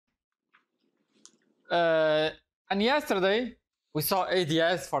And yesterday, we saw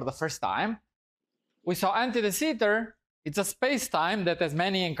AdS for the first time. We saw anti-de Sitter. It's a space-time that has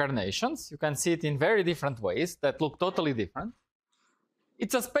many incarnations. You can see it in very different ways that look totally different.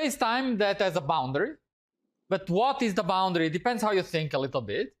 It's a space-time that has a boundary. But what is the boundary? It depends how you think a little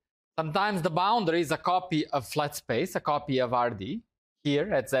bit. Sometimes the boundary is a copy of flat space, a copy of RD,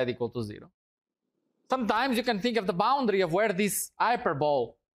 here at z equal to 0. Sometimes you can think of the boundary of where this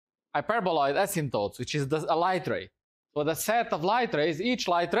hyperboloid asymptotes, which is a light ray. So the set of light rays, each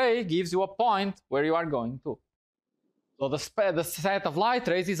light ray gives you a point where you are going to. So the set of light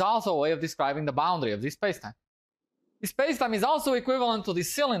rays is also a way of describing the boundary of this spacetime. This spacetime is also equivalent to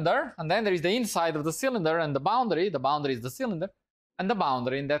this cylinder, and then there is the inside of the cylinder and the boundary. The boundary is the cylinder, and the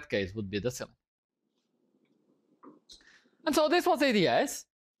boundary in that case would be the cylinder. And so this was AdS.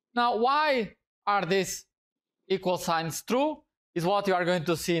 Now, why are these equal signs true is what you are going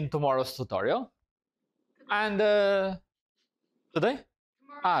to see in tomorrow's tutorial. And today?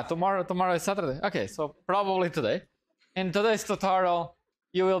 Tomorrow is Saturday. Okay, so probably today. In today's tutorial,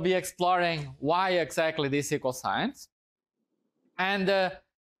 you will be exploring why exactly these equal signs. And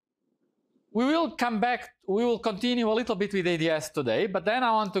we will come back, we will continue a little bit with AdS today, but then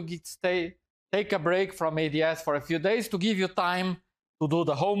I want to take a break from AdS for a few days to give you time to do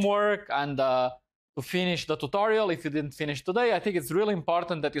the homework and to finish the tutorial. If you didn't finish today, I think it's really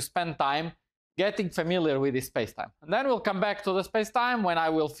important that you spend time getting familiar with this spacetime. And then we'll come back to the spacetime when I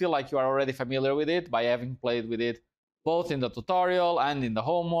will feel like you are already familiar with it by having played with it both in the tutorial and in the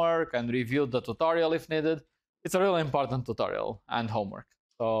homework and reviewed the tutorial if needed. It's a really important tutorial and homework.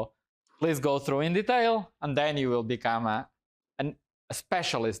 So please go through in detail, and then you will become a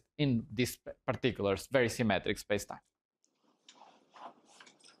specialist in this particular very symmetric spacetime.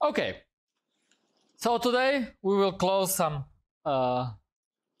 Okay, so today we will close some,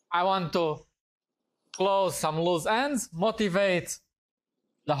 I want to close some loose ends, motivate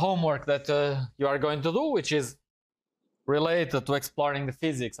the homework that you are going to do, which is related to exploring the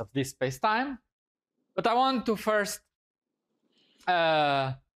physics of this spacetime. But I want to first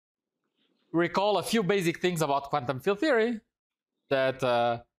recall a few basic things about quantum field theory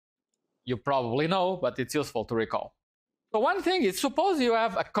that you probably know, but it's useful to recall. So one thing is, suppose you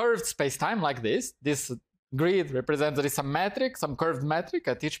have a curved spacetime like this. This grid represents there is some metric, some curved metric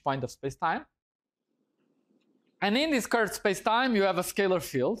at each point of spacetime. And in this curved spacetime, you have a scalar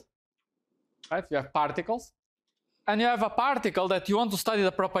field, right? You have particles. And you have a particle that you want to study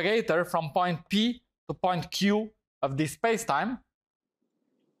the propagator from point P to point Q of this spacetime.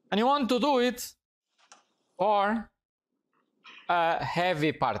 And you want to do it for a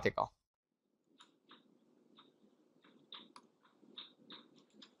heavy particle.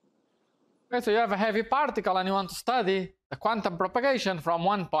 Okay, so you have a heavy particle and you want to study the quantum propagation from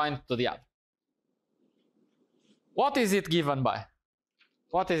one point to the other. What is it given by?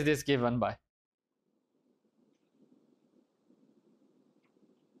 What is this given by?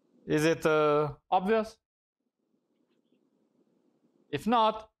 Is it obvious? If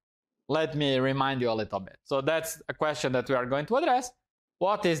not, let me remind you a little bit. So that's a question that we are going to address.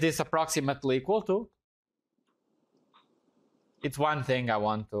 What is this approximately equal to? It's one thing I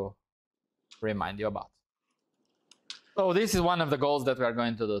want to remind you about. So this is one of the goals that we are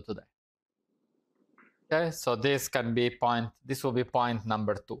going to do today. Okay, so this will be point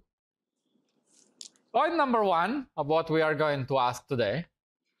number 2. Point number 1 of what we are going to ask today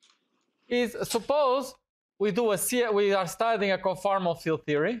is, suppose we are studying a conformal field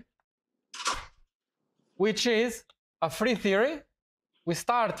theory, which is a free theory. We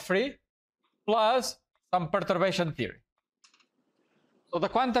start free plus some perturbation theory. So the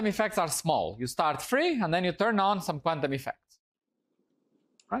quantum effects are small. You start free and then you turn on some quantum effects,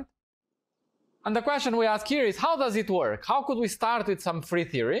 right? And the question we ask here is, how does it work? How could we start with some free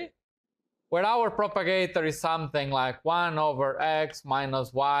theory where our propagator is something like 1 over x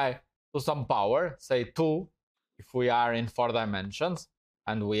minus y to some power, say 2, if we are in 4 dimensions,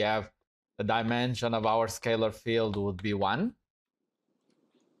 and we have the dimension of our scalar field would be 1.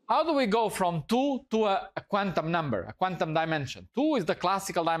 How do we go from 2 to a quantum number, a quantum dimension? 2 is the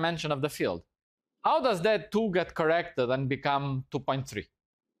classical dimension of the field. How does that 2 get corrected and become 2.3?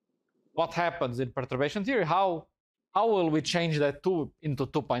 What happens in perturbation theory? How will we change that 2 into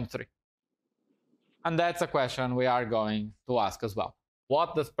 2.3? And that's a question we are going to ask as well.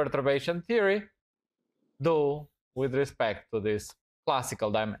 What does perturbation theory do with respect to this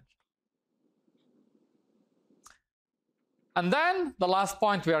classical dimension? And then the last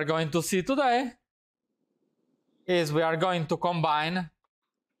point we are going to see today is we are going to combine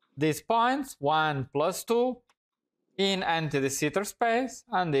these points, 1 plus 2, in anti-de Sitter space,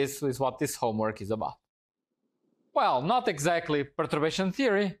 and this is what this homework is about. Well, not exactly perturbation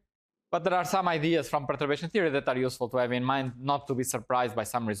theory, but there are some ideas from perturbation theory that are useful to have in mind, not to be surprised by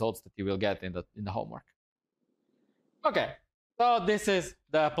some results that you will get in the homework. Okay, so this is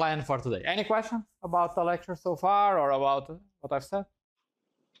the plan for today. Any questions about the lecture so far or about what I've said?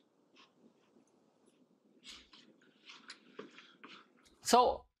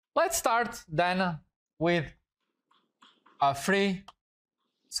 So let's start then with a free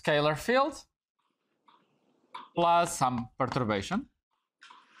scalar field plus some perturbation.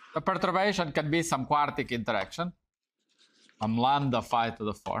 The perturbation can be some quartic interaction, some lambda phi to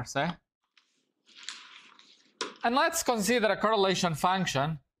the 4, say. And let's consider a correlation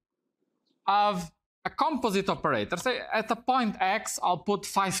function of a composite operator. Say at the point x, I'll put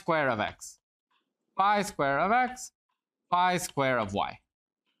phi square of x. Phi square of x, phi square of y.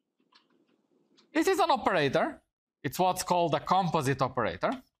 This is an operator. It's what's called a composite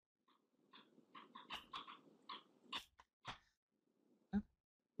operator.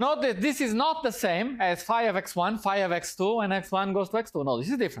 Note that this is not the same as phi of x1, phi of x2, and x1 goes to x2. No, this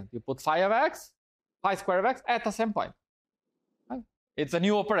is different. You put phi of x, phi square of x at the same point. Right? It's a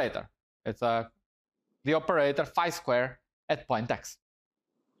new operator. It's the operator phi square at point x.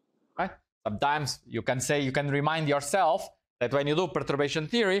 Right? Sometimes you can remind yourself that when you do perturbation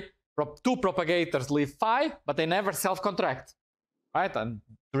theory, two propagators leave phi, but they never self-contract. Right? And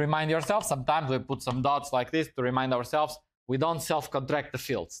to remind yourself, sometimes we put some dots like this to remind ourselves we don't self-contract the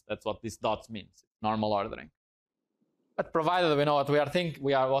fields. That's what these dots means. Normal ordering. But provided we know what we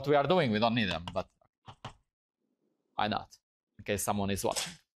are doing, we don't need them. But why not? In case someone is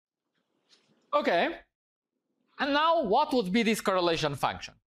watching. Okay. And now, what would be this correlation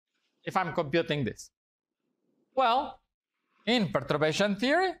function if I'm computing this? Well, in perturbation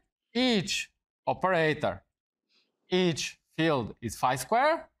theory, each operator, each field is phi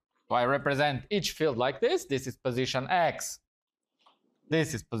square. So I represent each field like this. This is position x.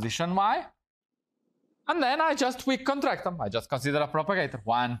 This is position y. And then I just weak contract them. I just consider a propagator.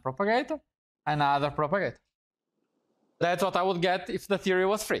 One propagator, another propagator. That's what I would get if the theory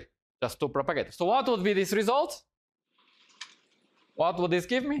was free. Just two propagators. So what would be this result? What would this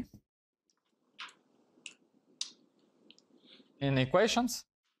give me? In equations?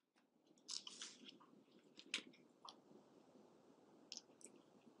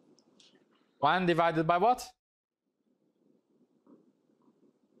 One divided by what?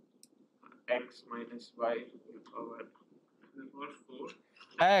 X minus y to the power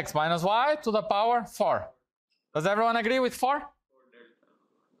 4. X minus y to the power 4. Does everyone agree with 4?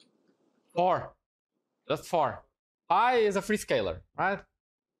 4. Just 4. Pi is a free scalar, right?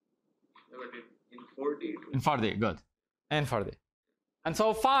 In 4D. In 4D, good. In 4D. And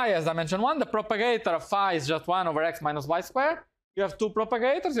so phi, as I mentioned, the propagator of phi is just 1 over x minus y squared. You have two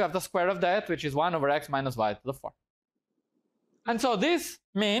propagators, you have the square of that, which is 1 over x minus y to the 4. And so this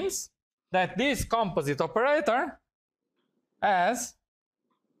means that this composite operator has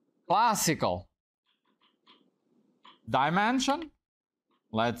classical dimension.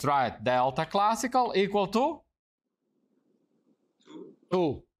 Let's write delta classical equal to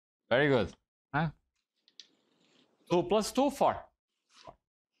 2. Very good. 2 plus 2, 4.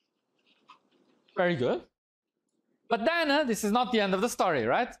 Very good. But then this is not the end of the story,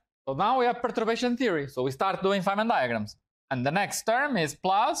 right? So now we have perturbation theory. So we start doing Feynman diagrams. And the next term is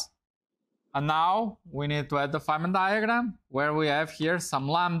plus. And now we need to add the Feynman diagram where we have here some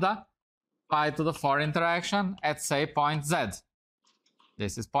lambda pi to the 4 interaction at, say, point z.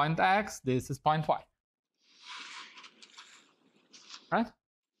 This is point x, this is point y. Right?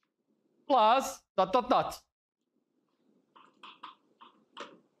 Plus dot dot dot.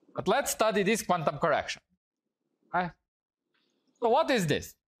 But let's study this quantum correction. Right? So what is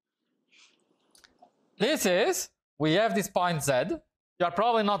this? This is, we have this point z. You are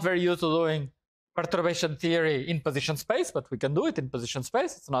probably not very used to doing perturbation theory in position space, but we can do it in position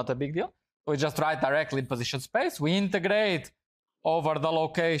space. It's not a big deal. We just write directly in position space. We integrate over the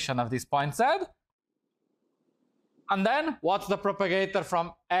location of this point z. And then what's the propagator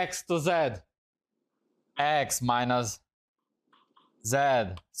from x to z? X minus z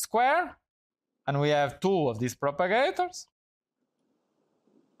square. And we have two of these propagators.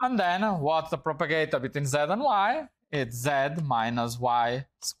 And then what's the propagator between z and y? It's z minus y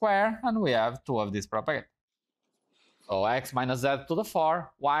square, and we have two of these propagators. So x minus z to the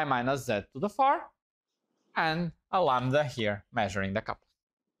 4, y minus z to the 4, and a lambda here measuring the coupling.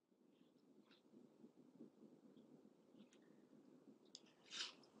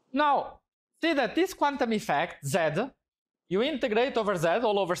 Now, see that this quantum effect, z, you integrate over z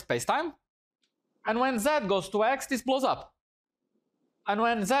all over spacetime. And when z goes to x, this blows up. And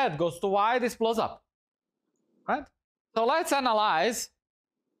when z goes to y, this blows up. Right? So let's analyze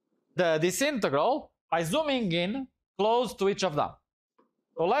this integral by zooming in close to each of them.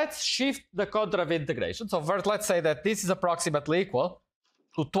 So let's shift the contour of integration. So first, let's say that this is approximately equal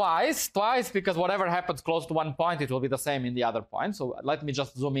to twice, because whatever happens close to one point, it will be the same in the other point. So let me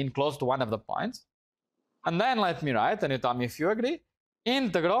just zoom in close to one of the points. And then let me write, and you tell me if you agree,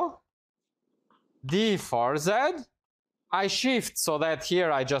 integral d for z. I shift so that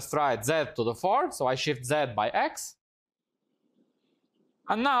here I just write z to the 4. So I shift z by x.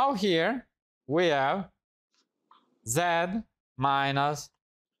 And now here we have z minus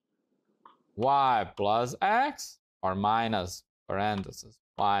y plus x, or minus parentheses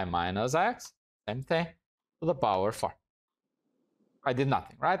y minus x, same thing, to the power 4. I did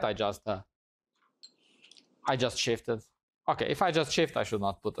nothing, right? I just shifted. Okay, if I just shift, I should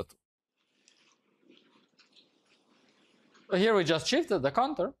not put a 2. So here we just shifted the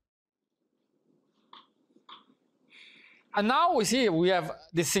contour. And now we see we have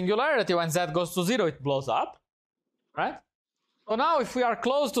this singularity. When z goes to 0, it blows up, right? So now if we are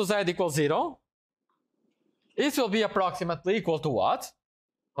close to z equals 0, this will be approximately equal to what?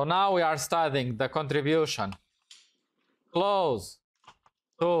 So now we are studying the contribution close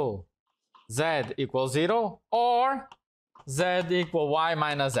to z equals 0 or z equal y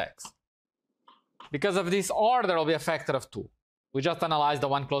minus x. Because of this or, there will be a factor of 2. We just analyzed the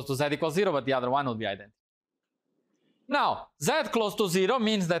one close to z equals 0, but the other one will be identical. Now, z close to 0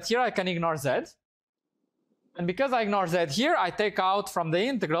 means that here I can ignore z. And because I ignore z here, I take out from the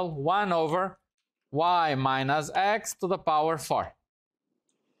integral 1 over y minus x to the power 4.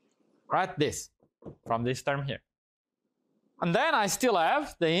 Right? This, from this term here. And then I still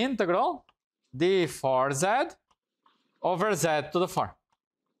have the integral d for z over z to the 4.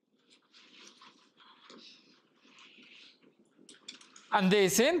 And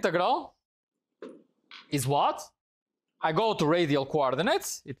this integral is what? I go to radial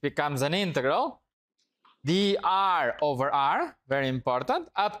coordinates. It becomes an integral dr over r, very important,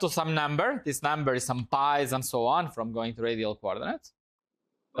 up to some number. This number is some pi's and so on from going to radial coordinates.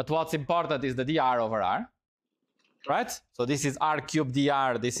 But what's important is the dr over r, right? So this is r cubed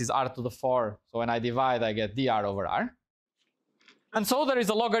dr, this is r to the 4. So when I divide, I get dr over r. And so there is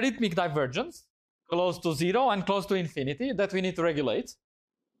a logarithmic divergence close to 0 and close to infinity that we need to regulate.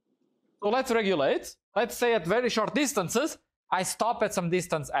 So let's regulate. Let's say at very short distances, I stop at some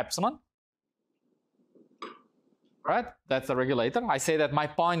distance epsilon. Right? That's a regulator. I say that my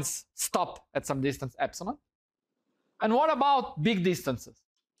points stop at some distance epsilon. And what about big distances?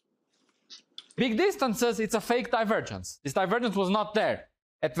 Big distances, it's a fake divergence. This divergence was not there.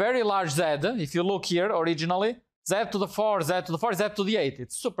 At very large z, if you look here originally, z to the 4, z to the 4, z to the 8.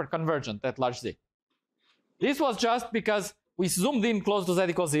 It's super convergent at large z. This was just because we zoomed in close to z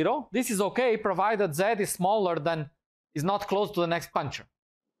equals 0. This is okay, provided z is smaller than, is not close to the next puncture.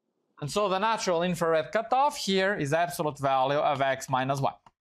 And so the natural infrared cutoff here is absolute value of x minus y.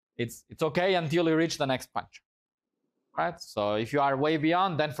 It's okay until you reach the next puncture. Right? So if you are way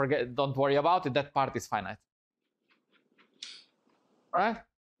beyond, then don't worry about it. That part is finite. Right?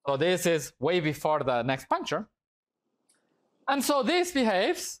 So this is way before the next puncture. And so this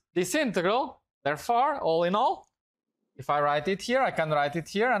behaves, this integral, therefore, all in all, if I write it here, I can write it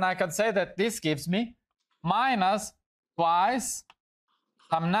here, and I can say that this gives me minus twice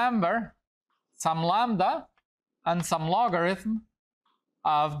some number, some lambda, and some logarithm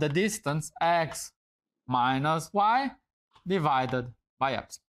of the distance x minus y divided by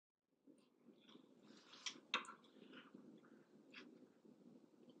epsilon.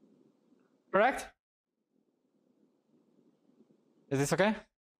 Correct? Is this okay?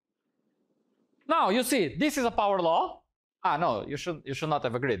 Now you see, this is a power law. Ah, no, you should not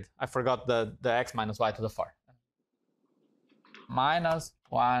have agreed. I forgot the x minus y to the 4. Minus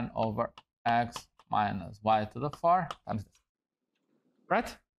 1 over x minus y to the 4 times this.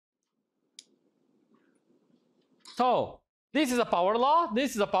 Right? So this is a power law,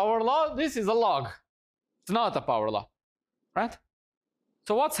 this is a power law, this is a log. It's not a power law. Right?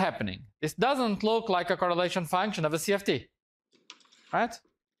 So what's happening? This doesn't look like a correlation function of a CFT. Right?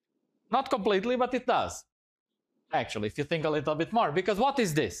 Not completely, but it does. Actually, if you think a little bit more. Because what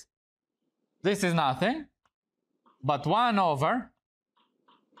is this? This is nothing but 1 over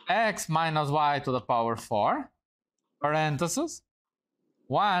x minus y to the power 4, parentheses,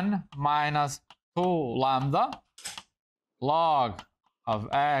 1 minus 2 lambda log of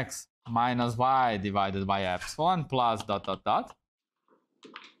x minus y divided by epsilon plus dot dot dot.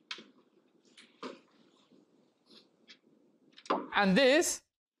 And this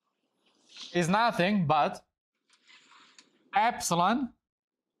is nothing but epsilon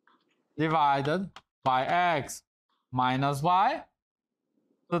divided by x minus y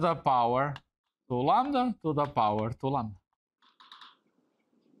to the power 2 lambda to the power 2 lambda.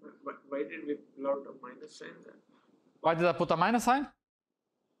 But why did we pull out a minus sign there? Why did I put a minus sign?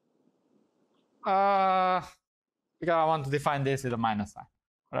 Because I want to define this with a minus sign.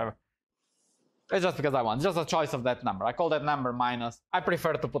 Whatever. It's just because I want. Just a choice of that number. I call that number minus. I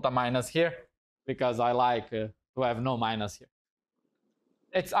prefer to put a minus here because I like to have no minus here.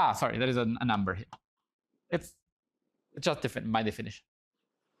 It's sorry, there is a number here. It's just my definition.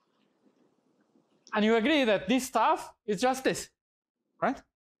 And you agree that this stuff is just this, right?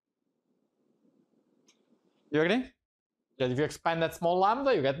 You agree? That if you expand that small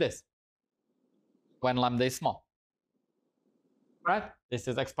lambda, you get this. When lambda is small. Right? This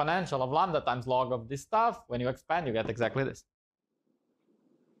is exponential of lambda times log of this stuff. When you expand, you get exactly this.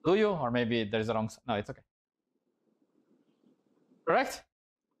 Do you? Or maybe there's a wrong... No, it's okay. Correct?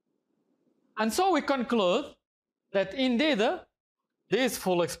 And so we conclude that indeed this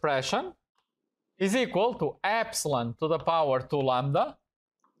full expression is equal to epsilon to the power 2 lambda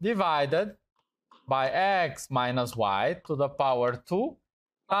divided by x minus y to the power 2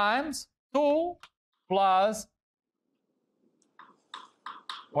 times 2 plus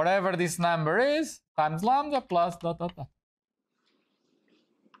whatever this number is times lambda plus dot dot dot.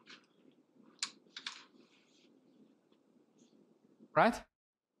 Right?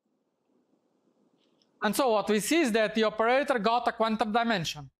 And so what we see is that the operator got a quantum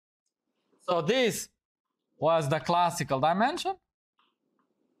dimension. So this was the classical dimension.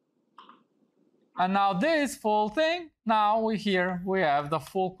 And now this full thing, now here we have the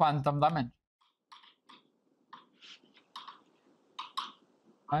full quantum dimension.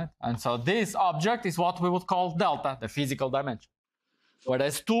 Right? And so this object is what we would call delta, the physical dimension.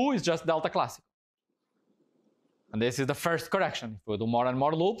 Whereas 2 is just delta classical. And this is the first correction. If we do more and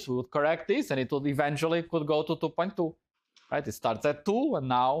more loops, we would correct this, and it would eventually could go to 2.2. Right? It starts at 2, and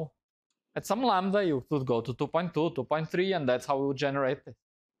now at some lambda, you could go to 2.2, 2.3, and that's how we would generate this.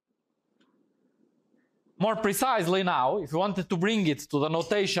 More precisely now, if you wanted to bring it to the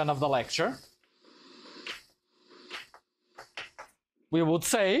notation of the lecture, we would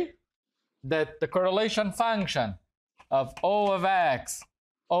say that the correlation function of O of x,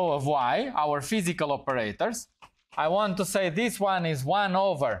 O of y, our physical operators, I want to say this one is 1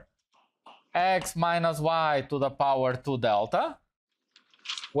 over x minus y to the power 2 delta,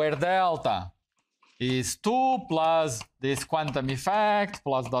 where delta is 2 plus this quantum effect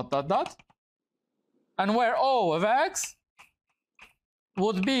plus dot dot dot, and where O of x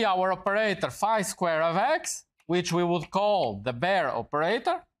would be our operator phi square of x, which we would call the bare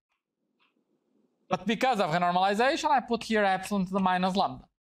operator. But because of the normalization, I put here epsilon to the minus lambda.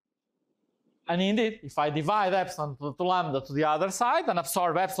 And indeed, if I divide epsilon to lambda to the other side and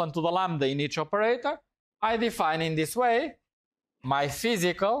absorb epsilon to the lambda in each operator, I define in this way my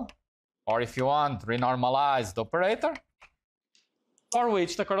physical, or if you want, renormalized operator, for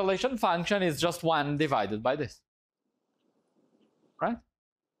which the correlation function is just 1 divided by this. Right?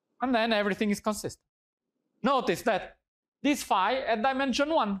 And then everything is consistent. Notice that this phi at dimension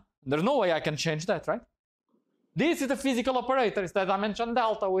 1. There's no way I can change that, right? This is the physical operator. It's the dimension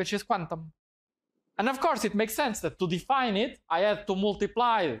delta, which is quantum. And of course, it makes sense that to define it, I had to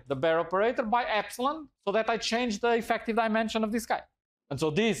multiply the bare operator by epsilon so that I change the effective dimension of this guy. And so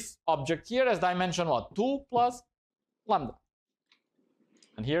this object here has dimension what? 2 plus lambda.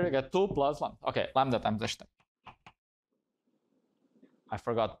 And here you get 2 plus lambda. Okay, lambda times hashtag. I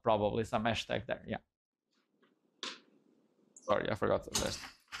forgot probably some hashtag there, yeah. Sorry, I forgot this.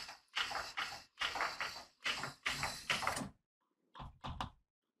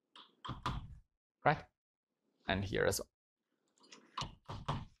 Right? And here as well.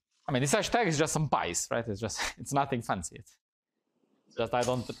 I mean, this hashtag is just some pies, right? It's nothing fancy. It's just I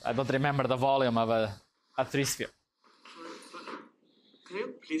don't remember the volume of a 3-sphere. Can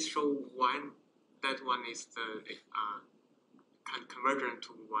you please show why that one is the convergent to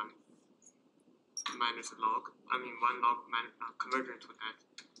 1 minus log? I mean 1 log convergent to that.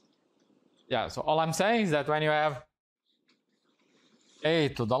 Yeah, so all I'm saying is that when you have a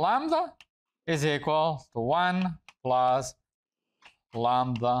to the lambda is equal to 1 plus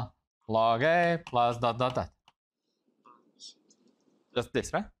lambda log a plus dot dot dot. Just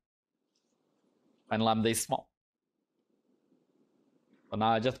this, right? And lambda is small. So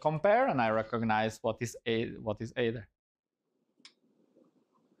now I just compare and I recognize what is a there.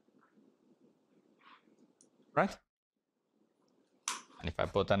 Right? And if I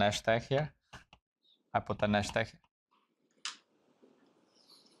put an hashtag here, I put an hashtag here.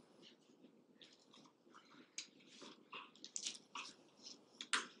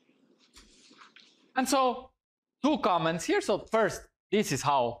 And so 2 comments here. So first, this is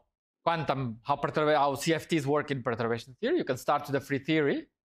how CFTs work in perturbation theory. You can start with the free theory.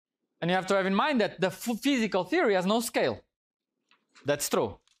 And you have to have in mind that the physical theory has no scale. That's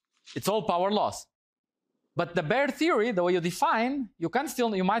true. It's all power laws. But the bare theory, the way you define, you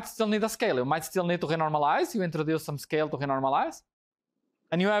might still need a scale. You might still need to renormalize. You introduce some scale to renormalize.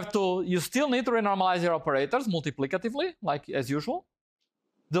 And you still need to renormalize your operators multiplicatively, like as usual.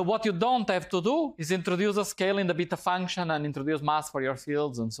 What you don't have to do is introduce a scale in the beta function and introduce mass for your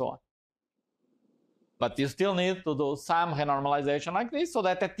fields and so on. But you still need to do some renormalization like this so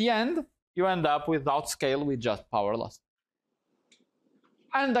that at the end, you end up without scale with just power loss.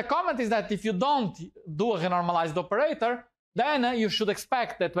 And the comment is that if you don't do a renormalized operator, then you should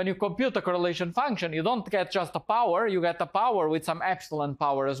expect that when you compute a correlation function, you don't get just a power, you get a power with some epsilon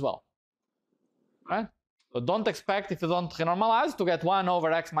power as well. Right? So don't expect, if you don't renormalize, to get 1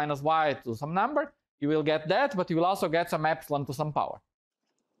 over x minus y to some number. You will get that, but you will also get some epsilon to some power.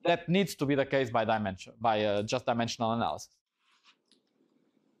 That needs to be the case by just dimensional analysis.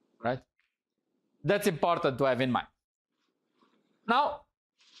 Right? That's important to have in mind. Now,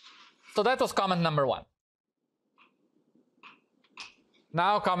 so that was comment number 1.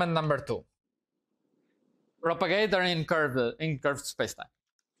 Now comment number 2. Propagator in curved spacetime.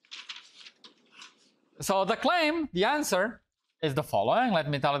 So the claim, the answer, is the following. Let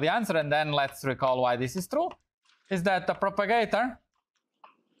me tell you the answer, and then let's recall why this is true. Is that the propagator,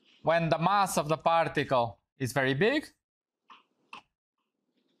 when the mass of the particle is very big,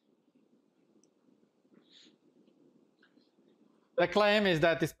 the claim is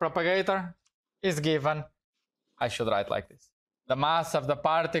that this propagator is given, I should write like this, the mass of the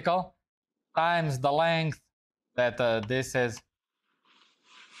particle times the length, that this is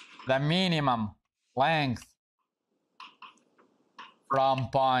the minimum length from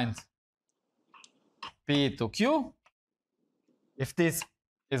point P to Q. If this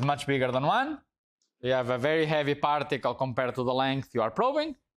is much bigger than 1, you have a very heavy particle compared to the length you are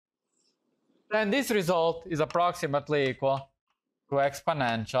probing, then this result is approximately equal to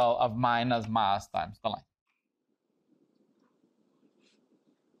exponential of minus mass times the length.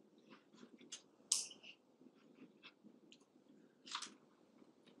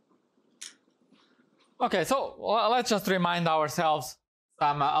 Okay, so let's just remind ourselves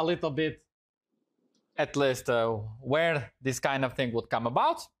a little bit, at least, where this kind of thing would come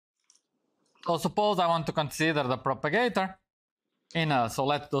about. So suppose I want to consider the propagator so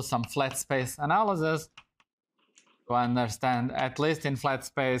let's do some flat space analysis to understand, at least in flat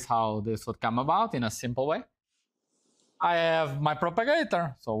space, how this would come about in a simple way. I have my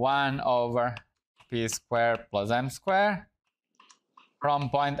propagator, so 1 over p squared plus m squared from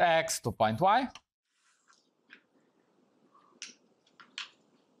point x to point y.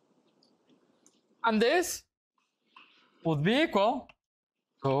 And this would be equal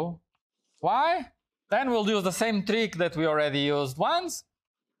to y. Then we'll use the same trick that we already used once.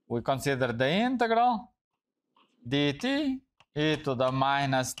 We consider the integral dt e to the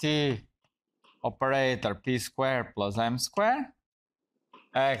minus t operator p squared plus m squared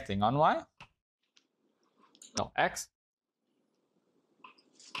acting on y. No, x.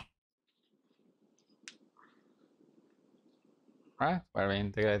 Right, where we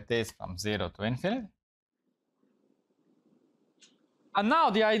integrate this from 0 to infinity. And now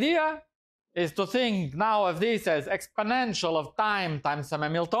the idea is to think now of this as exponential of time times some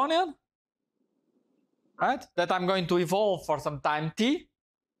Hamiltonian, right? That I'm going to evolve for some time t.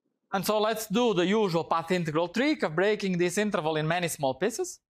 And so let's do the usual path integral trick of breaking this interval in many small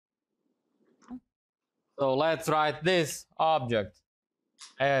pieces. So let's write this object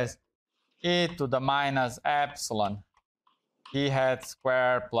as e to the minus epsilon p hat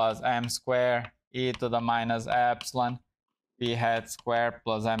squared plus m squared e to the minus epsilon p hat squared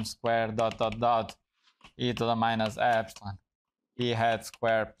plus m squared dot dot dot e to the minus epsilon p hat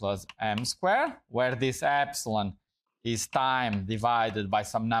squared plus m squared, where this epsilon is time divided by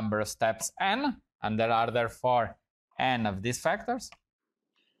some number of steps n, and there are therefore n of these factors.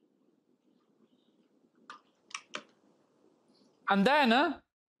 And then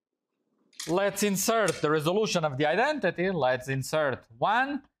let's insert the resolution of the identity. Let's insert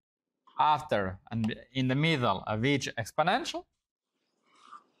 1 after and in the middle of each exponential,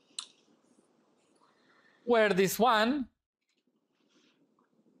 where this 1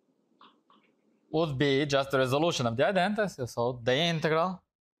 would be just the resolution of the identity, so the integral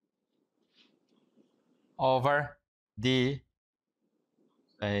over the,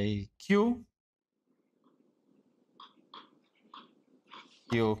 say, q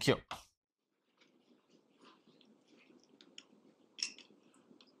q.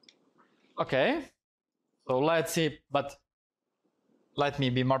 Okay, So let's see, but let me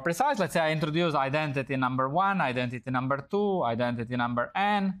be more precise. Let's say I introduce identity number 1, identity number 2, identity number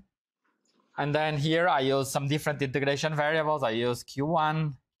n. And then here I use some different integration variables. I use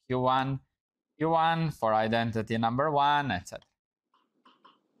q1, q1, q1 for identity number 1, etc.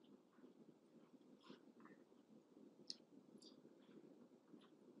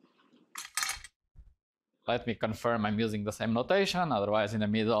 Let me confirm I'm using the same notation. Otherwise, in the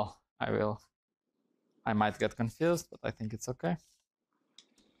middle, I might get confused, but I think it's okay.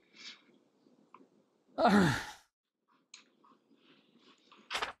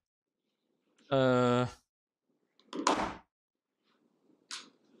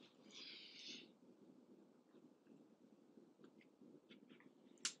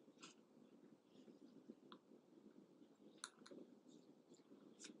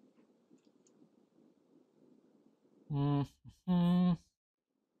 Mm-hmm.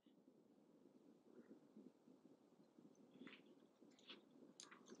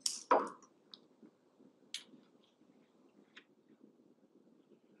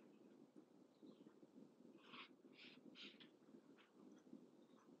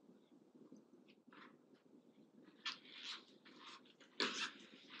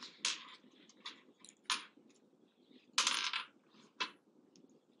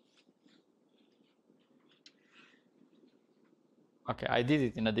 Okay, I did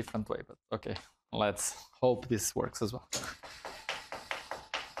it in a different way, but okay, let's hope this works as well.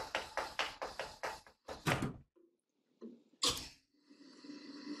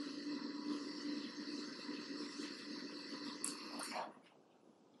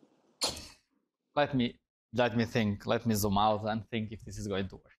 Let me think, let me zoom out and think if this is going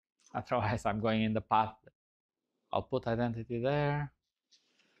to work. Otherwise, I'm going in the path. I'll put identity there.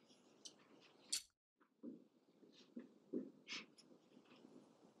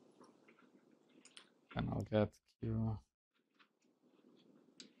 And I'll get Q.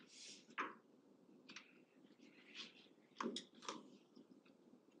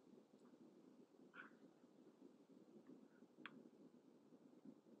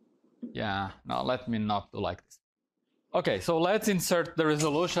 Yeah, no, let me not do like this. Okay, so let's insert the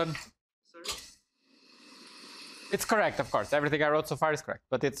resolution. Sorry? It's correct, of course. Everything I wrote so far is correct,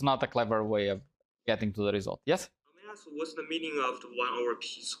 but it's not a clever way of getting to the result. Yes? May I ask what's the meaning of the 1 over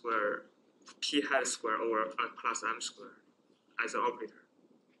p square, p hat square over plus m square as an operator?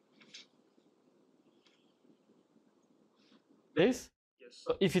 This? Yes.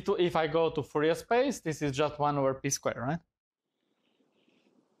 So if I go to Fourier space, this is just 1 over p squared, right?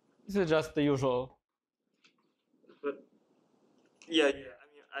 This is just the usual. But yeah. I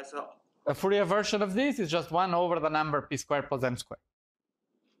mean, as a Fourier version of this is just 1 over the number p squared plus m squared.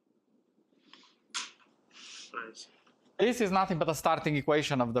 This is nothing but a starting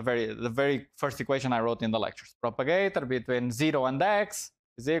equation of the very first equation I wrote in the lectures. Propagator between 0 and x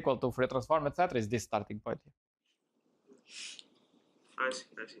is equal to Fourier transform, etc. is this starting point here. I see.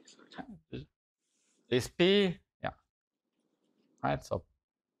 Sorry. This p, yeah. Right, so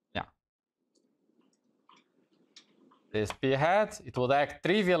yeah. This p hat, it would act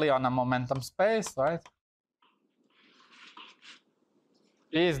trivially on a momentum space, right?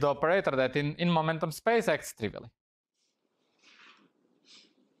 P is the operator that in momentum space acts trivially.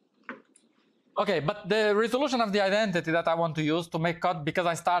 Okay, but the resolution of the identity that I want to use to make cut, because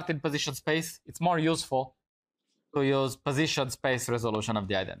I start in position space, it's more useful to use position space resolution of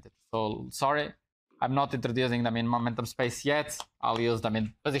the identity. So sorry, I'm not introducing them in momentum space yet. I'll use them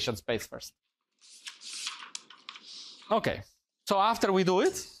in position space first. Okay, so after we do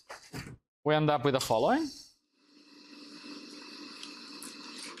it, we end up with the following.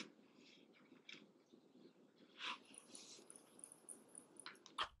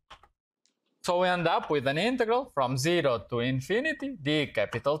 So we end up with an integral from 0 to infinity, d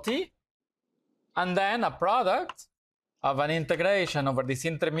capital T, and then a product of an integration over these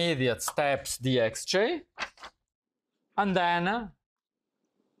intermediate steps dxj, and then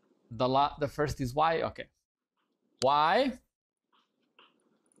the first is y, okay. Y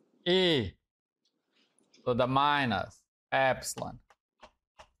e to the minus epsilon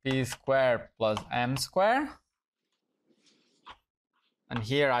p squared plus m squared, and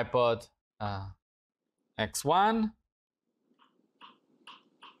here I put x1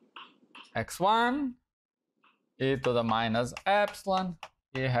 e to the minus epsilon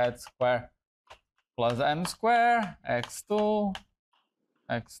e hat square plus m square x2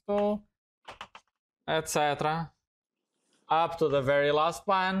 etc. up to the very last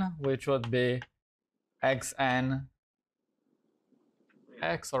one, which would be xn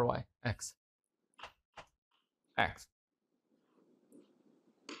x or y x.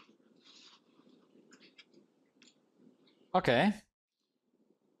 Okay.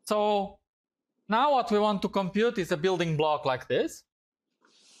 So now what we want to compute is a building block like this.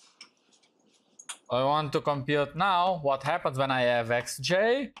 I want to compute now what happens when I have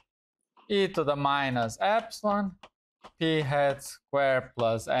xj e to the minus epsilon p hat square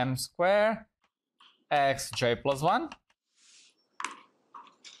plus m square xj plus 1.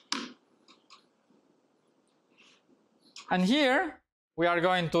 And here we are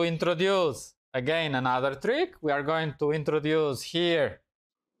going to introduce again another trick. We are going to introduce here,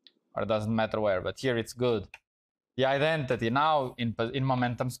 or it doesn't matter where, but here it's good, the identity now in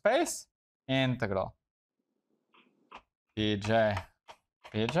momentum space, integral pj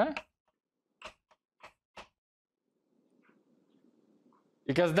pj,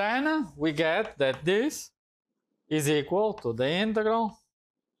 because then we get that this is equal to the integral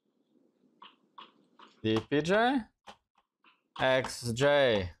dpj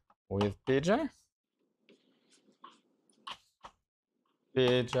xj with pj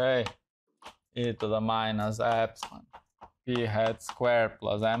pj e to the minus epsilon p hat square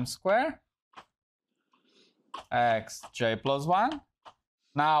plus m square xj plus 1.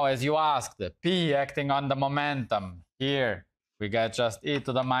 Now, as you asked, p acting on the momentum, here we get just e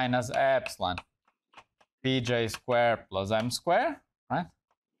to the minus epsilon pj square plus m square, right?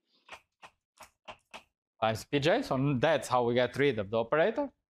 Times pj, so that's how we get rid of the operator.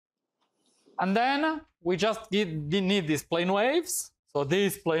 And then we just need these plane waves. So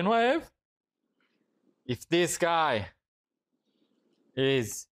this plane wave, if this guy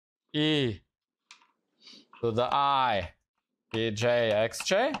is e to the I pj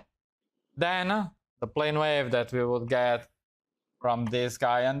xj, then the plane wave that we would get from this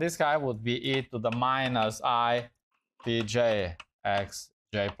guy and this guy would be e to the minus I pj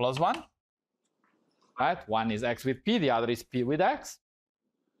xj plus 1. Right? One is x with p, the other is p with x.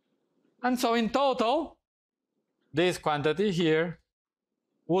 And so in total, this quantity here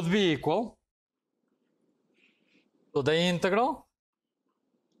would be equal to the integral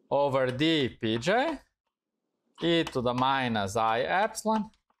over d pj e to the minus I epsilon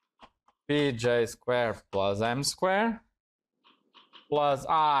pj square plus m square plus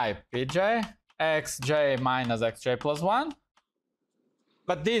I pj xj minus xj plus 1.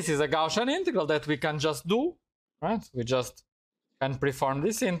 But this is a Gaussian integral that we can just do, right? We just can perform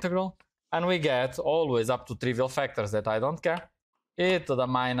this integral, and we get always up to trivial factors that I don't care, e to the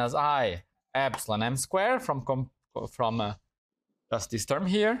minus I epsilon m square from just this term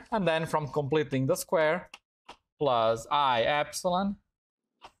here, and then from completing the square plus I epsilon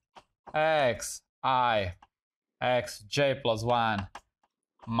x I xj plus 1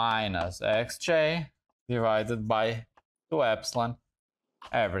 minus xj divided by 2 epsilon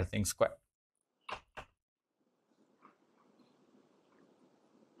everything squared.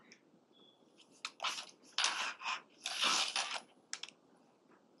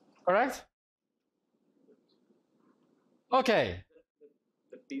 Correct? Okay.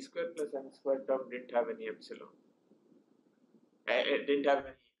 The p square plus m square term didn't have any epsilon. It didn't have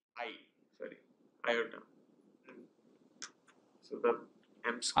any iota. So the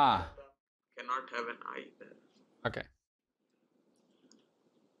m square term cannot have an I there. Okay.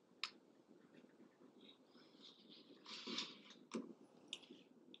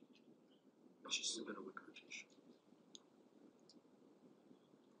 Just a bit of a quotation.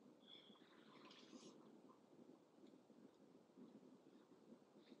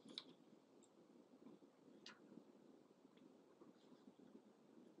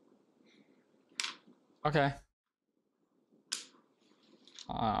 Okay.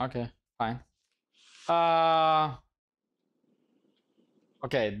 Okay, fine.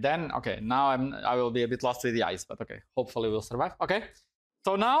 Okay, then, okay, now I will be a bit lost with the ice, but okay, hopefully we'll survive. Okay,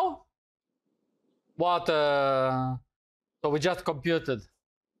 so now what, so we just computed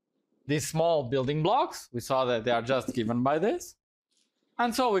these small building blocks. We saw that they are just given by this.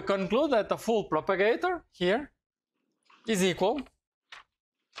 And so we conclude that the full propagator here is equal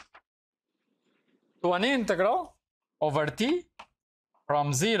to an integral over t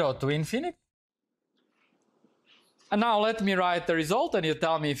from 0 to infinity. And now let me write the result and you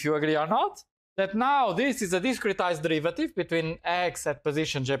tell me if you agree or not. That now this is a discretized derivative between x at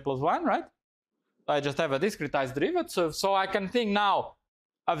position j plus 1, right? I just have a discretized derivative. So I can think now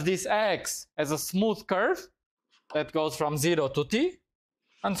of this x as a smooth curve that goes from 0 to t.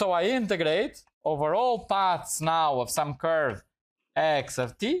 And so I integrate over all paths now of some curve x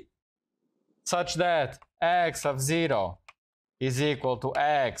of t such that x of 0 is equal to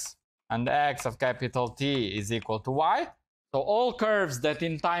x and x of capital T is equal to y. So all curves that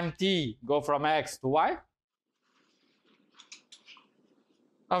in time t go from x to y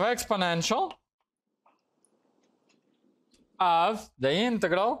of exponential of the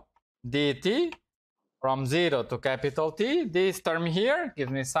integral dt from 0 to capital T. This term here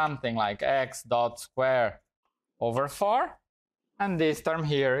gives me something like x dot square over 4. And this term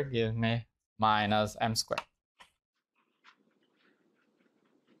here gives me minus m squared.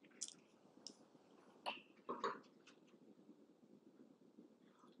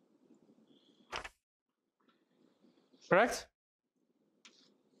 Correct?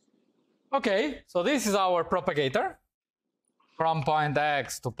 Okay, so this is our propagator from point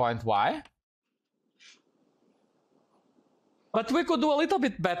X to point Y. But we could do a little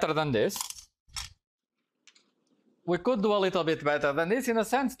bit better than this. We could do a little bit better than this in the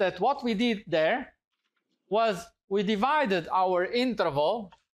sense that what we did there was we divided our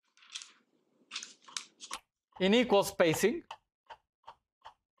interval in equal spacing.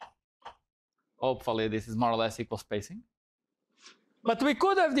 Hopefully this is more or less equal spacing. But we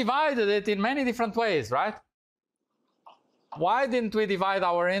could have divided it in many different ways, right? Why didn't we divide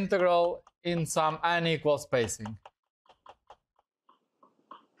our integral in some unequal spacing?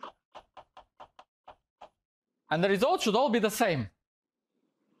 And the result should all be the same,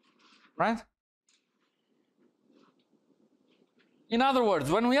 right? In other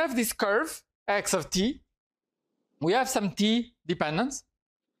words, when we have this curve, x of t, we have some t dependence.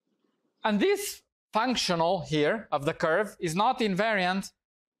 And this functional here of the curve is not invariant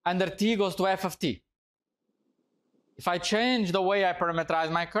under t goes to f of t. If I change the way I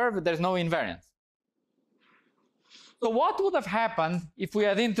parameterize my curve, there's no invariance. So what would have happened if we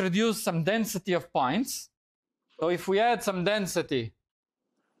had introduced some density of points? So if we had some density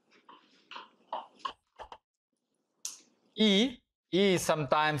E is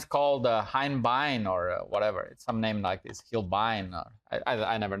sometimes called Heinbein or whatever. It's some name like this, Hilbein, or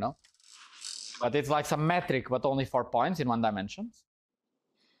I never know. But it's like some metric, but only 4 points in 1 dimension.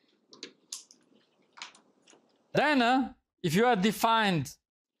 Then, if you had defined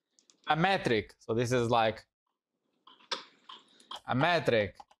a metric, so this is like a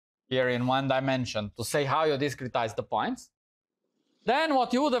metric here in 1 dimension to say how you discretize the points, then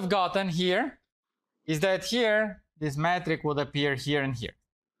what you would have gotten here is that here, this metric would appear here and here.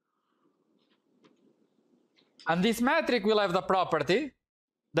 And this metric will have the property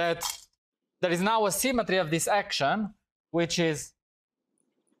that there is now a symmetry of this action, which is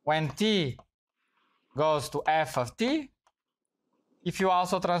when t goes to f of t, if you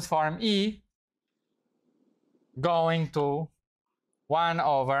also transform E going to 1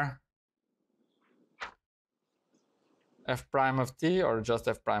 over f prime of t, or just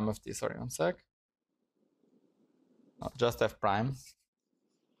f prime of t, sorry, 1 sec. No, just f prime.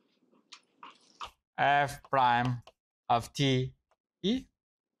 F prime of t E.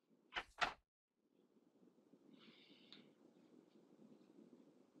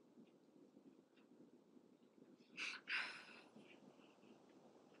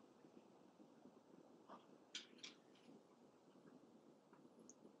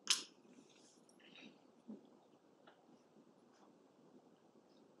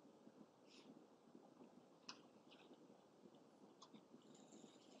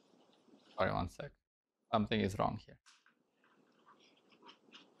 Sorry, 1 sec. Something is wrong here.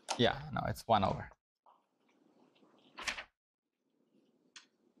 Yeah, no, it's 1 over.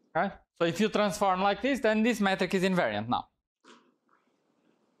 Right? So if you transform like this, then this metric is invariant now.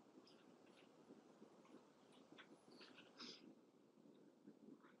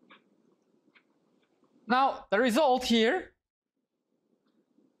 Now, the result here,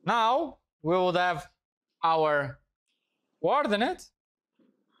 now we would have our coordinate.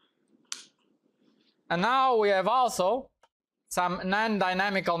 And now we have also some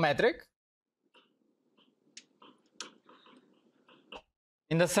non-dynamical metric,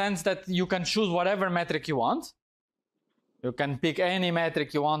 in the sense that you can choose whatever metric you want. You can pick any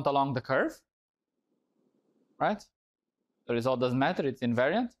metric you want along the curve, right? The result doesn't matter, it's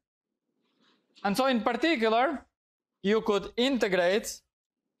invariant. And so in particular, you could integrate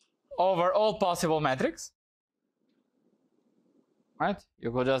over all possible metrics. Right?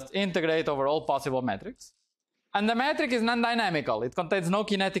 You could just integrate over all possible metrics. And the metric is non-dynamical. It contains no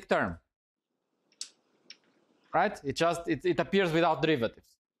kinetic term. Right? It appears without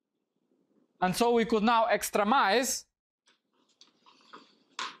derivatives. And so we could now extremize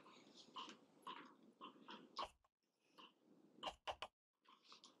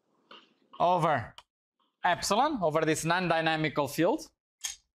over epsilon, over this non-dynamical field.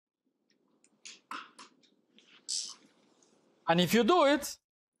 And if you do it,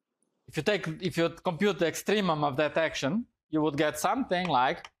 if you compute the extremum of that action, you would get something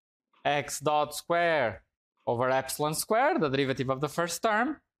like x dot square over epsilon squared, the derivative of the first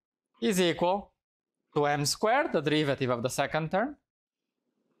term, is equal to m squared, the derivative of the second term.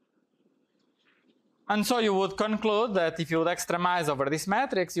 And so you would conclude that if you would extremize over this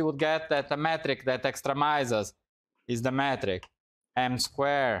matrix, you would get that the metric that extremizes is the metric m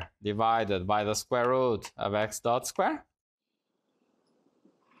squared divided by the square root of x dot square.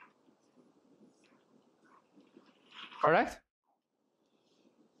 Correct?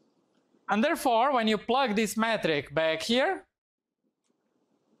 And therefore, when you plug this metric back here,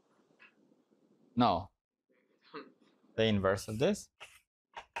 no, the inverse of this.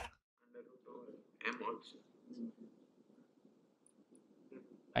 M also.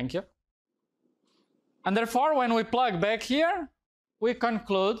 Thank you. And therefore, when we plug back here, we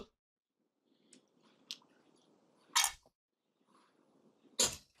conclude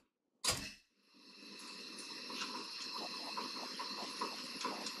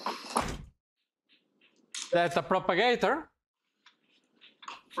that the propagator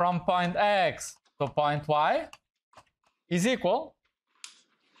from point X to point Y is equal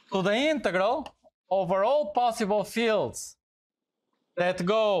to the integral over all possible fields that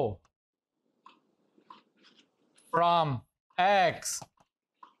go from X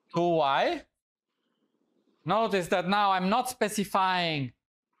to Y. Notice that now I'm not specifying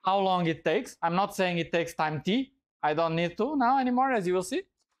how long it takes. I'm not saying it takes time t. I don't need to now anymore, as you will see.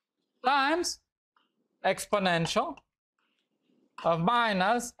 Times exponential of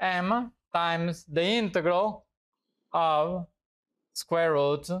minus m times the integral of square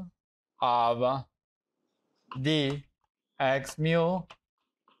root of dx mu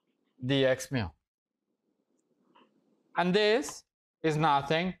dx mu. And this is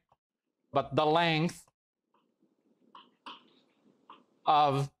nothing but the length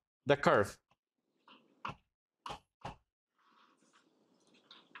of the curve.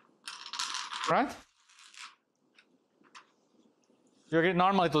 Right?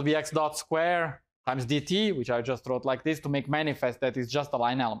 Normally it will be x dot square times dt, which I just wrote like this to make manifest that it's just a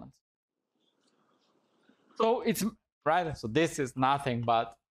line element. So it's right. So this is nothing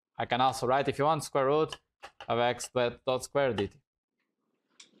but, I can also write, if you want, square root of x dot square dt.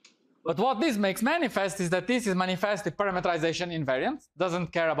 But what this makes manifest is that this is manifestly parameterization invariant. Doesn't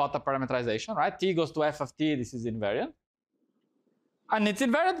care about the parameterization, right? T goes to f of t. This is invariant. And it's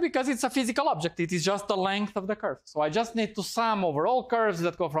invariant because it's a physical object. It is just the length of the curve. So I just need to sum over all curves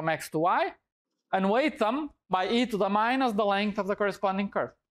that go from x to y and weight them by e to the minus the length of the corresponding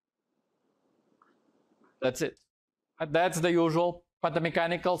curve. That's it. And that's the usual quantum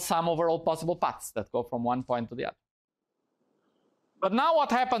mechanical sum over all possible paths that go from one point to the other. But now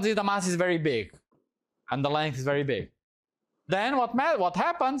what happens is the mass is very big and the length is very big. Then what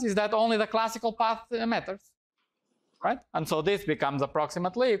happens is that only the classical path matters. Right? And so this becomes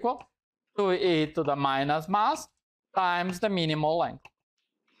approximately equal to e to the minus mass times the minimal length.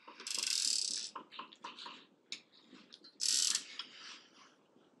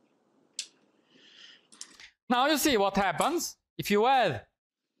 Now you see what happens if you add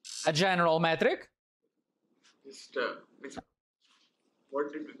a general metric. Just,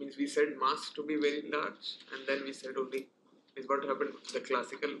 what did it mean? We said mass to be very large, and then we said only is what happened the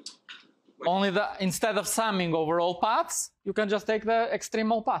classical. Only instead of summing over all paths, you can just take the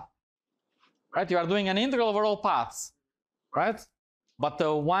extremal path. Right? You are doing an integral over all paths. Right? But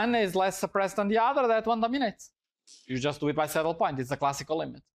the one is less suppressed than the other, that one dominates. You just do it by saddle point. It's the classical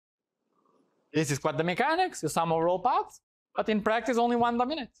limit. This is quantum mechanics. You sum over all paths, but in practice only one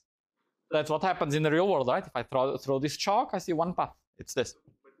dominates. That's what happens in the real world, right? If I throw this chalk, I see one path. It's this.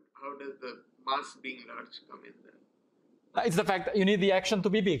 But how does the mass being large come in there? It's the fact that you need the action to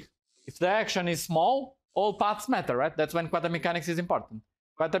be big. If the action is small, all paths matter, right? That's when quantum mechanics is important.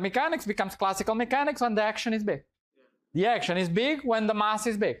 Quantum mechanics becomes classical mechanics when the action is big. Yeah. The action is big when the mass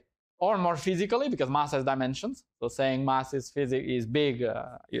is big. Or more physically, because mass has dimensions. So saying mass is big,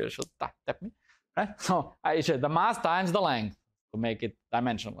 you should tap me. Right? So the mass times the length to make it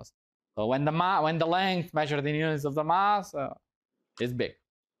dimensionless. So when the length measured in units of the mass is big.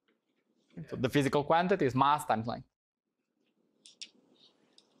 Yeah. So the physical quantity is mass times length.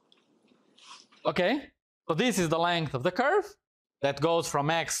 Okay, so this is the length of the curve that goes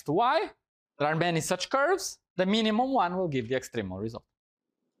from x to y. There are many such curves. The minimum one will give the extremal result.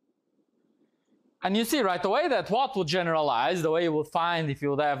 And you see right away that what would generalize, the way you would find if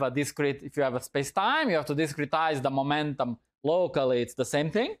you would have if you have a space-time, you have to discretize the momentum locally, it's the same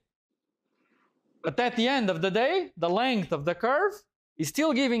thing. But at the end of the day, the length of the curve is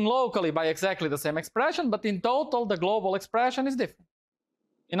still giving locally by exactly the same expression, but in total, the global expression is different.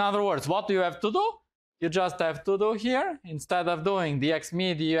 In other words, what do you have to do? You just have to do here, instead of doing dx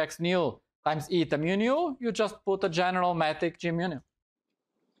mi dx nu times eta mu nu, you just put a general metric g mu nu.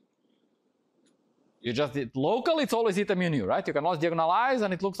 You just did local, it's always eta mu nu, right? You can always diagonalize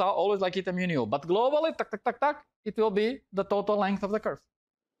and it looks always like eta mu nu. But globally, tuck, tuck, tuck, tuck, it will be the total length of the curve.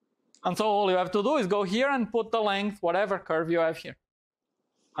 And so all you have to do is go here and put the length, whatever curve you have here.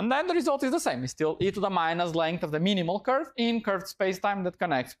 And then the result is the same. It's still e to the minus length of the minimal curve in curved spacetime that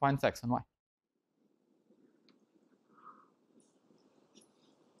connects points x and y.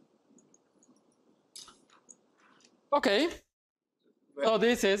 Okay. So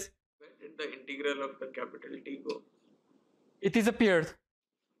this is... Where did the integral of the capital T go? It disappeared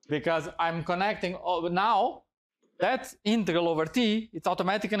because I'm connecting now. That integral over t, it's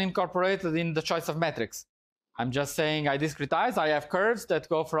automatically incorporated in the choice of metrics. I'm just saying I discretize. I have curves that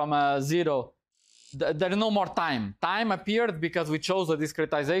go from 0. There is no more time. Time appeared because we chose the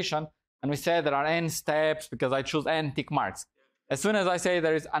discretization and we said there are n steps because I choose n tick marks. As soon as I say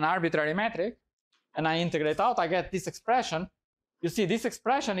there is an arbitrary metric and I integrate out, I get this expression. You see, this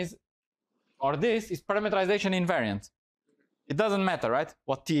expression is, or this is parameterization invariant. It doesn't matter, right,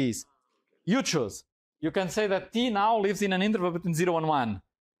 what t is. You choose. You can say that t now lives in an interval between 0 and 1,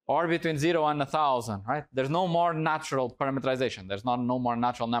 or between 0 and 1,000, right? There's no more natural parameterization. There's no more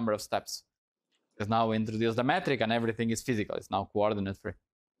natural number of steps. Because now we introduce the metric and everything is physical. It's now coordinate free.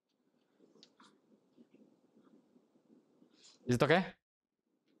 Is it okay?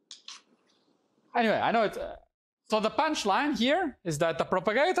 Anyway, I know it's... so the punchline here is that the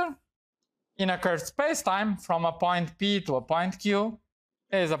propagator in a curved spacetime from a point P to a point Q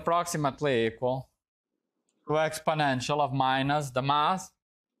is approximately equal to exponential of minus the mass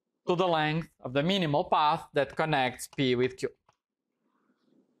to the length of the minimal path that connects P with Q.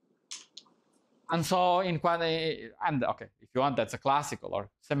 And so in okay, if you want, that's a classical or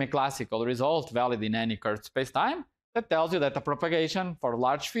semi-classical result valid in any curved spacetime that tells you that the propagation for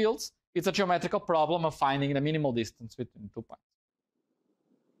large fields is a geometrical problem of finding the minimal distance between 2 points.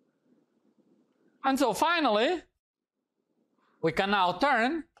 And so finally, we can now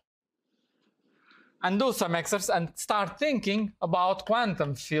turn and do some exercise and start thinking about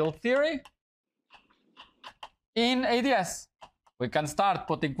quantum field theory in AdS. We can start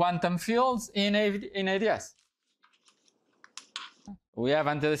putting quantum fields in AdS. We have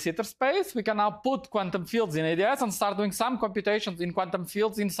anti-de Sitter space. We can now put quantum fields in AdS and start doing some computations in quantum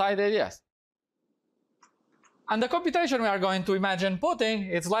fields inside AdS. And the computation we are going to imagine putting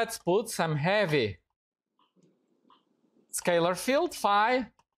is, let's put some heavy scalar field phi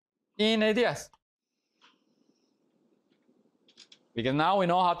in AdS. Because now we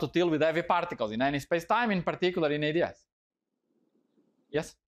know how to deal with heavy particles in any space-time, in particular in AdS.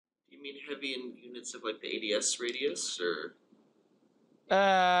 Yes? You mean heavy in units of like the AdS radius, or?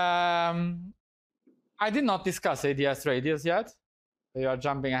 I did not discuss AdS radius yet. You are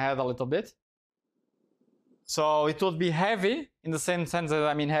jumping ahead a little bit. So it would be heavy in the same sense that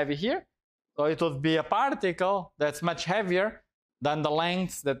I mean heavy here. So it would be a particle that's much heavier than the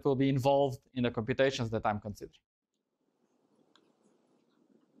lengths that will be involved in the computations that I'm considering.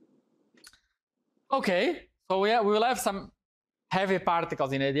 Okay, so we will have some heavy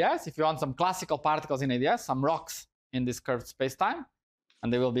particles in AdS. If you want some classical particles in AdS, some rocks in this curved spacetime,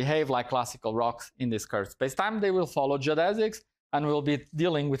 and they will behave like classical rocks in this curved spacetime. They will follow geodesics, and we'll be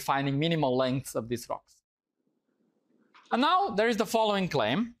dealing with finding minimal lengths of these rocks. And now there is the following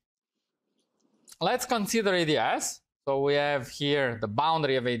claim. Let's consider AdS. So we have here the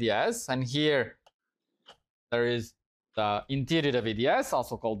boundary of AdS, and here there is the interior of AdS,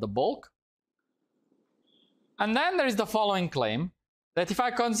 also called the bulk. And then there is the following claim, that if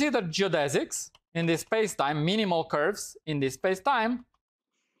I consider geodesics in this spacetime, minimal curves in this spacetime,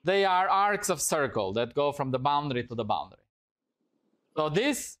 they are arcs of circle that go from the boundary to the boundary. So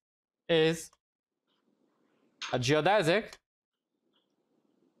this is a geodesic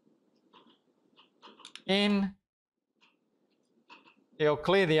in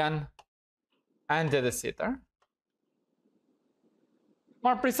Euclidean anti-de Sitter.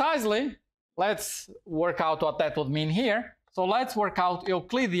 More precisely, let's work out what that would mean here. So let's work out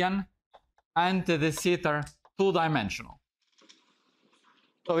Euclidean anti-de Sitter two-dimensional.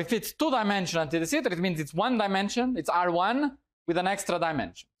 So if it's two-dimensional anti-de Sitter, it means it's one dimension, it's R1 with an extra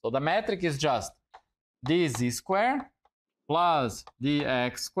dimension. So the metric is just dz squared plus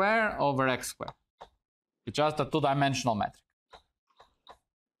dx squared over x squared. It's just a two-dimensional metric.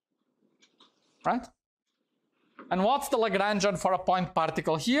 Right? And what's the Lagrangian for a point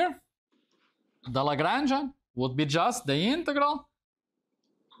particle here? The Lagrangian would be just the integral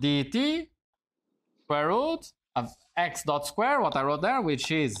dt square root of x dot square, what I wrote there, which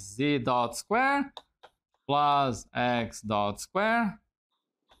is z dot square plus x dot square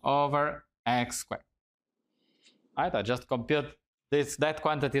over x squared. Right? I just compute that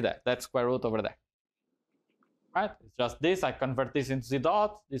quantity there, that square root over there. right? It's just this. I convert this into z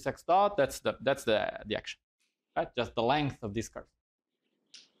dot, this x dot. That's the action, right? Just the length of this curve.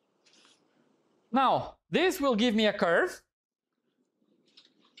 Now this will give me a curve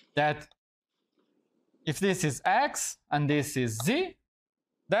that, if this is x and this is z,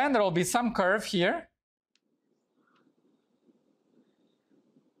 then there will be some curve here.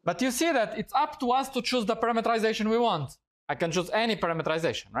 But you see that it's up to us to choose the parameterization we want. I can choose any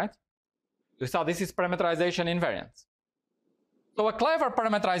parameterization, right? You saw this is parameterization invariant. So a clever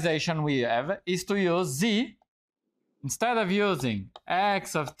parameterization we have is to use z, instead of using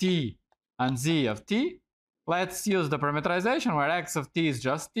x of t and z of t, let's use the parameterization where x of t is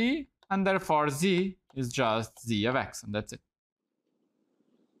just t, and therefore z is just z of x, and that's it.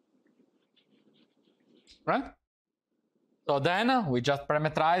 Right? So then we just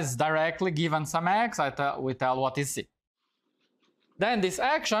parameterize directly, given some x, we tell what is z. Then this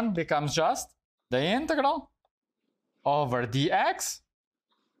action becomes just the integral over dx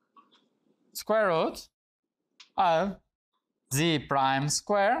square root of z prime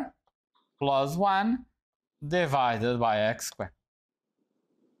square plus 1 divided by x squared.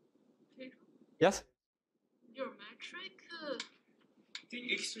 Pedro, Yes? your metric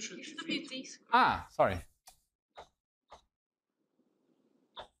The x should used to be d squared. Ah, sorry.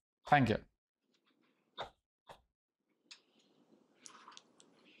 Thank you.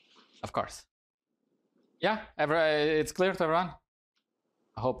 Of course. Yeah, it's clear to everyone?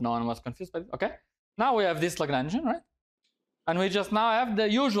 I hope no one was confused by it. Okay. Now we have this Lagrangian, right? And we just now have the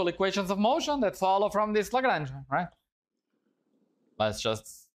usual equations of motion that follow from this Lagrangian, right? Let's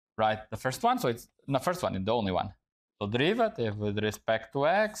just write the first one. So it's the first one, it's the only one. So derivative with respect to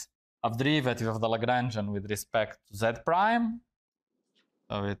x of derivative of the Lagrangian with respect to z prime.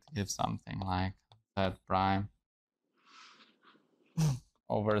 So it gives something like z prime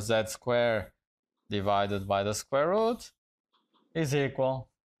over z square divided by the square root is equal.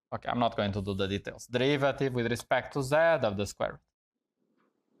 Okay, I'm not going to do the details. Derivative with respect to z of the square root.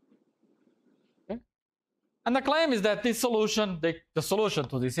 Okay? And the claim is that this solution, the solution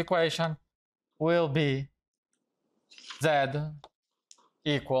to this equation, will be z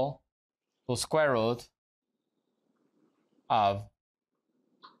equal to square root of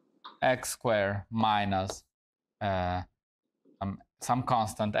x squared minus some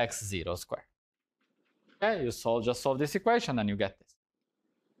constant x0 squared. Okay, you just solve this equation and you get this.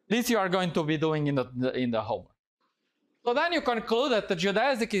 This you are going to be doing in the homework. So then you conclude that the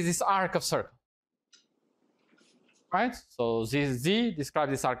geodesic is this arc of circle. Right? So Z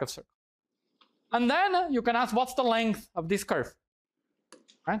describes this arc of circle. And then you can ask, what's the length of this curve?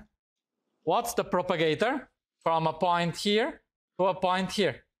 Right? What's the propagator from a point here to a point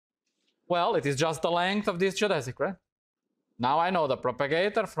here? Well, it is just the length of this geodesic, right? Now I know the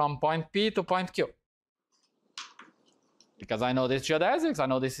propagator from point P to point Q. Because I know this geodesics, I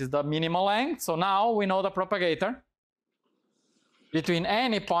know this is the minimal length, so now we know the propagator between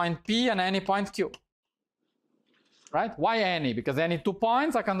any point P and any point Q. Right? Why any? Because any 2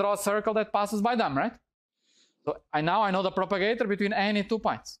 points, I can draw a circle that passes by them, right? So now I know the propagator between any 2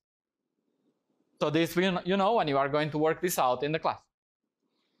 points. So this, you know, when you are going to work this out in the class.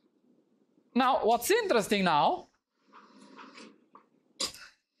 Now, what's interesting now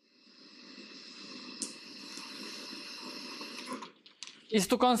is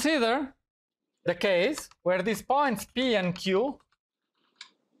to consider the case where these points P and Q,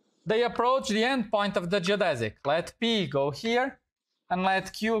 they approach the end point of the geodesic. Let P go here and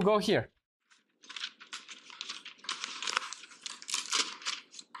let Q go here.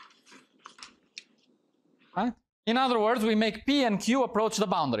 Right? In other words, we make P and Q approach the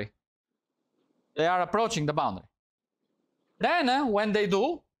boundary. They are approaching the boundary. Then, when they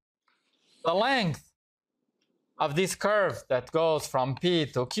do, the length of this curve that goes from P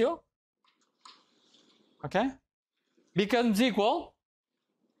to Q, okay, becomes equal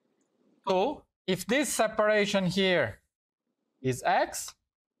to, if this separation here is x,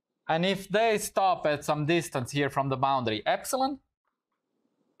 and if they stop at some distance here from the boundary epsilon,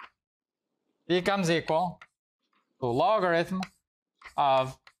 becomes equal to logarithm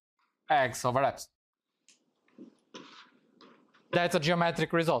of x over epsilon. That's a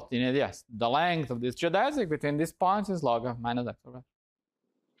geometric result in AdS. The length of this geodesic between these points is log of minus x over epsilon.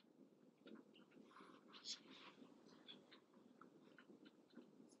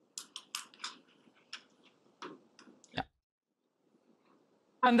 Yeah.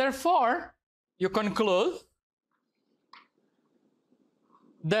 And therefore, you conclude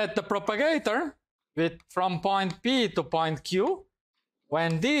that the propagator from point P to point Q,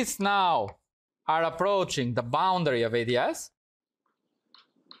 when these now are approaching the boundary of AdS,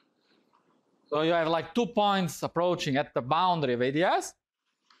 So you have like 2 points approaching at the boundary of AdS.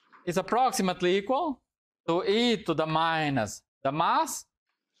 It's approximately equal to e to the minus the mass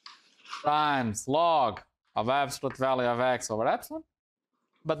times log of absolute value of x over epsilon.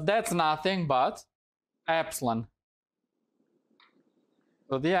 But that's nothing but epsilon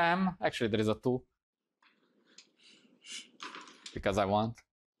to the m. Actually, there is a 2 because I want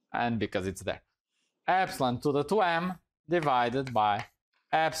and because it's there. Epsilon to the 2m divided by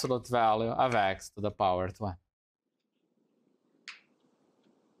absolute value of x to the power 2m.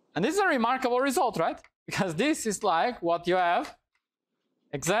 And this is a remarkable result, right? Because this is like what you have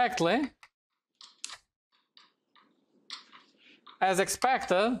exactly as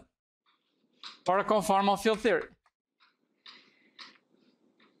expected for a conformal field theory.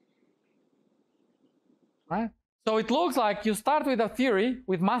 Right? So it looks like you start with a theory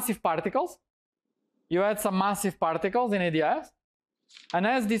with massive particles. You add some massive particles in AdS. And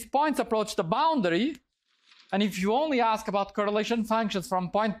as these points approach the boundary, and if you only ask about correlation functions from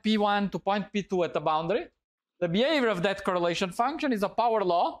point P1 to point P2 at the boundary, the behavior of that correlation function is a power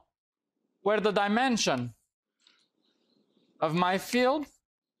law where the dimension of my field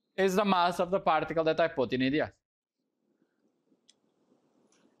is the mass of the particle that I put in AdS.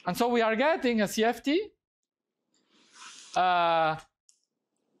 And so we are getting a CFT.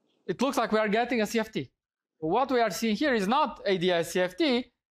 It looks like we are getting a CFT. What we are seeing here is not AdS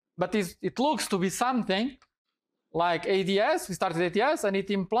CFT, but it looks to be something like AdS. We start with AdS, and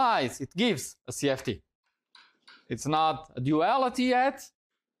it implies, it gives a CFT. It's not a duality yet.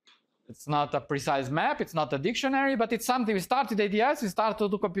 It's not a precise map. It's not a dictionary, but it's something. We start with AdS. We start to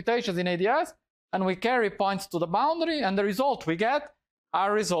do computations in AdS, and we carry points to the boundary, and the result we get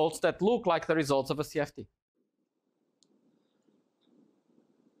are results that look like the results of a CFT.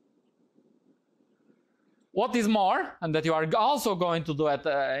 What is more, and that you are also going to do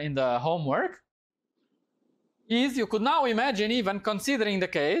in the homework, is you could now imagine even considering the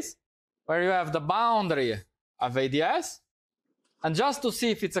case where you have the boundary of AdS, and just to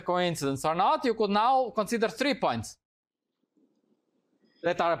see if it's a coincidence or not, you could now consider 3 points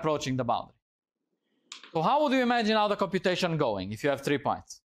that are approaching the boundary. So how would you imagine how the computation going if you have 3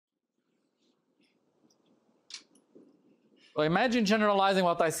 points? So imagine generalizing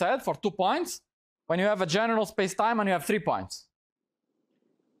what I said for 2 points when you have a general space-time and you have 3 points.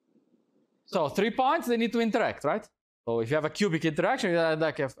 So 3 points, they need to interact, right? So if you have a cubic interaction, you have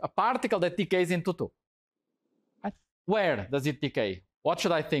like a particle that decays into 2. Right? Where does it decay? What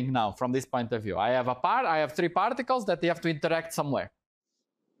should I think now from this point of view? I have 3 particles that they have to interact somewhere.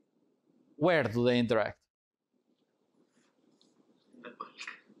 Where do they interact?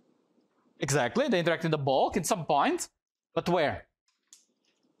 Exactly, they interact in the bulk in some point, but where?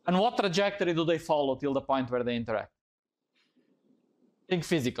 And what trajectory do they follow till the point where they interact? Think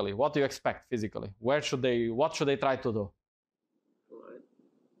physically. What do you expect physically? What should they try to do? Collide.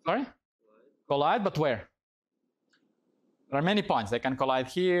 Sorry? Collide, but where? There are many points. They can collide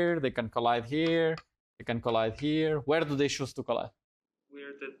here, they can collide here, they can collide here. Where do they choose to collide?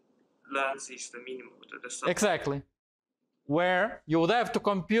 Where the length is the minimum. The sum. Exactly. Where you would have to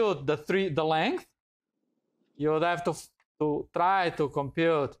compute the length. You would have to try to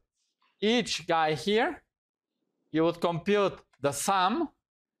compute each guy here. You would compute the sum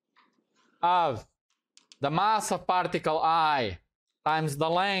of the mass of particle I times the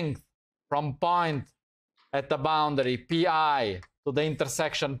length from point at the boundary pi to the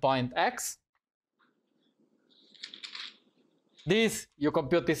intersection point x. This, you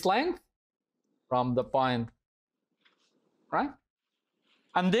compute this length from the point, right?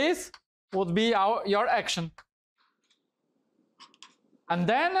 And this would be your action. And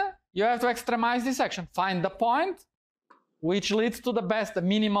then you have to extremize this action. Find the point which leads to the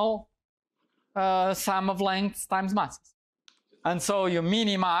minimal sum of lengths times masses. And so you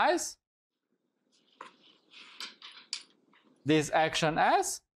minimize this action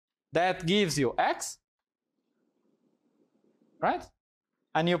S. That gives you X. Right?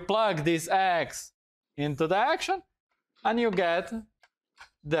 And you plug this X into the action, and you get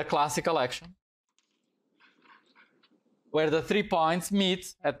the classical action, where the 3 points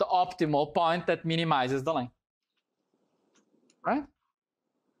meet at the optimal point that minimizes the length. Right?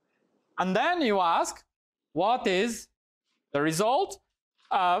 And then you ask, what is the result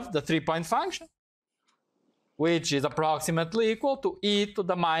of the 3-point function, which is approximately equal to e to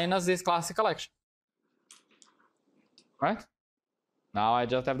the minus this classical action. Right? Now I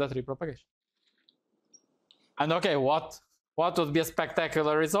just have the 3 propagation. And okay, what would be a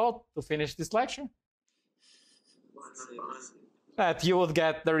spectacular result to finish this lecture? That you would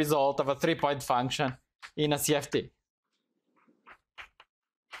get the result of a 3-point function in a CFT.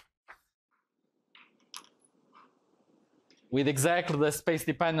 with exactly the space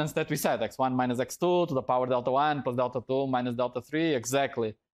dependence that we said, x1 minus x2 to the power delta 1 plus delta 2 minus delta 3,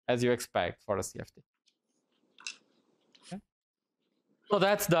 exactly as you expect for a CFT. Okay. So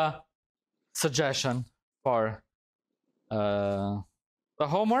that's the suggestion for the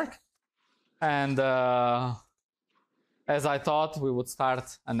homework. And as I thought, we would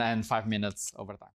start and end 5 minutes over time.